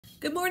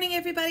Good morning,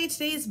 everybody.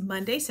 Today is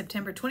Monday,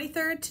 September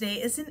 23rd. Today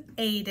is an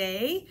A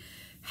day.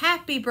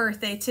 Happy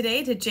birthday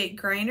today to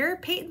Jake Greiner,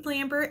 Peyton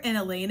Lambert, and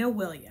Elena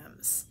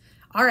Williams.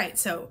 All right,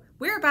 so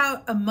we're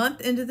about a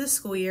month into the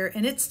school year,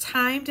 and it's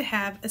time to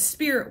have a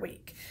spirit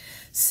week.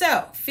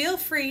 So feel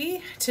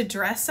free to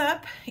dress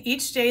up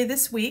each day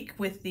this week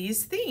with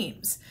these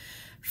themes.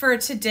 For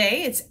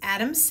today, it's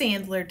Adam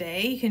Sandler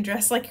Day. You can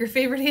dress like your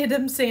favorite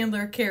Adam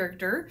Sandler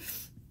character.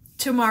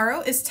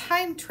 Tomorrow is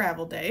Time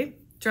Travel Day.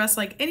 Dress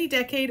like any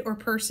decade or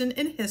person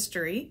in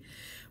history.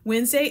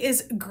 Wednesday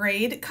is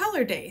Grade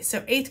Color Day. So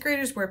 8th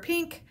graders wear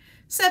pink,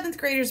 7th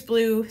graders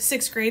blue,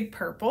 6th grade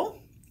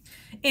purple.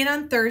 And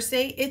on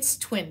Thursday, it's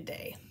Twin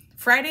Day.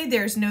 Friday,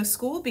 there's no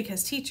school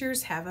because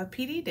teachers have a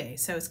PD day.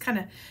 So it's kind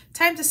of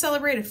time to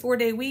celebrate a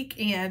 4-day week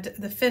and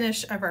the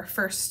finish of our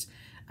first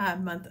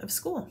month of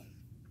school.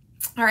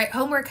 All right,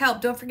 homework help.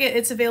 Don't forget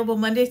it's available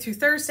Monday through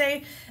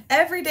Thursday,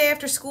 every day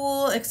after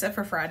school, except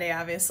for Friday,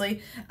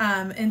 obviously,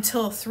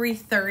 until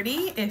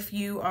 3:30. If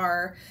you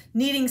are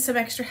needing some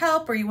extra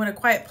help or you want a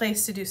quiet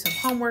place to do some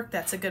homework,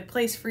 that's a good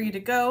place for you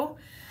to go.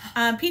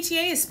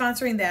 PTA is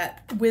sponsoring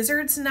that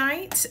Wizards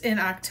Night in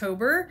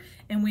October,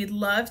 and we'd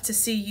love to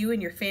see you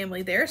and your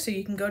family there, so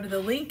you can go to the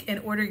link and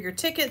order your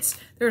tickets.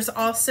 There's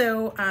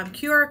also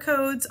QR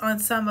codes on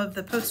some of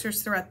the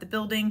posters throughout the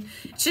building.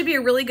 It should be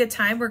a really good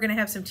time. We're going to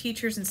have some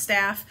teachers and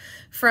staff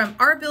from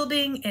our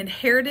building and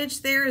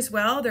Heritage there as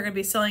well. They're going to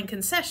be selling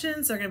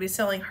concessions. They're going to be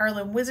selling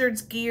Harlem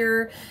Wizards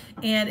gear,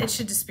 and it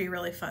should just be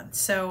really fun.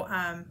 So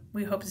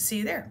we hope to see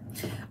you there.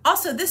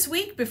 Also, this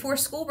week before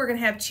school, we're going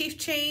to have Chief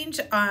Change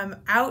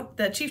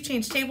the Chief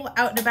Change table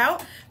out and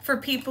about for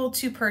people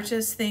to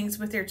purchase things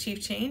with their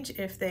Chief Change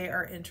if they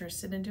are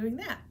interested in doing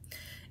that.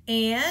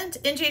 And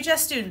NJHS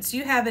students,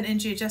 you have an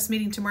NJHS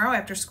meeting tomorrow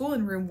after school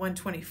in room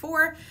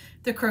 124.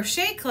 The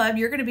Crochet Club,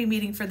 you're going to be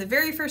meeting for the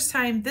very first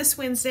time this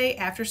Wednesday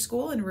after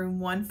school in room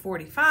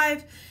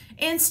 145.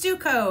 And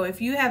Stuco, if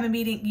you have a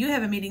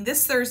meeting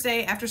this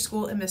Thursday after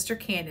school in Mr.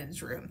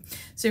 Cannon's room.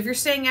 So if you're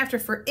staying after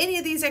for any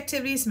of these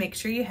activities, make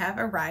sure you have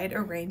a ride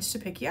arranged to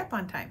pick you up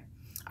on time.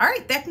 All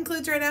right, that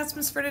concludes our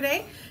announcements for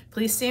today.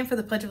 Please stand for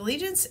the Pledge of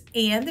Allegiance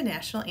and the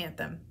National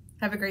Anthem.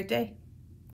 Have a great day.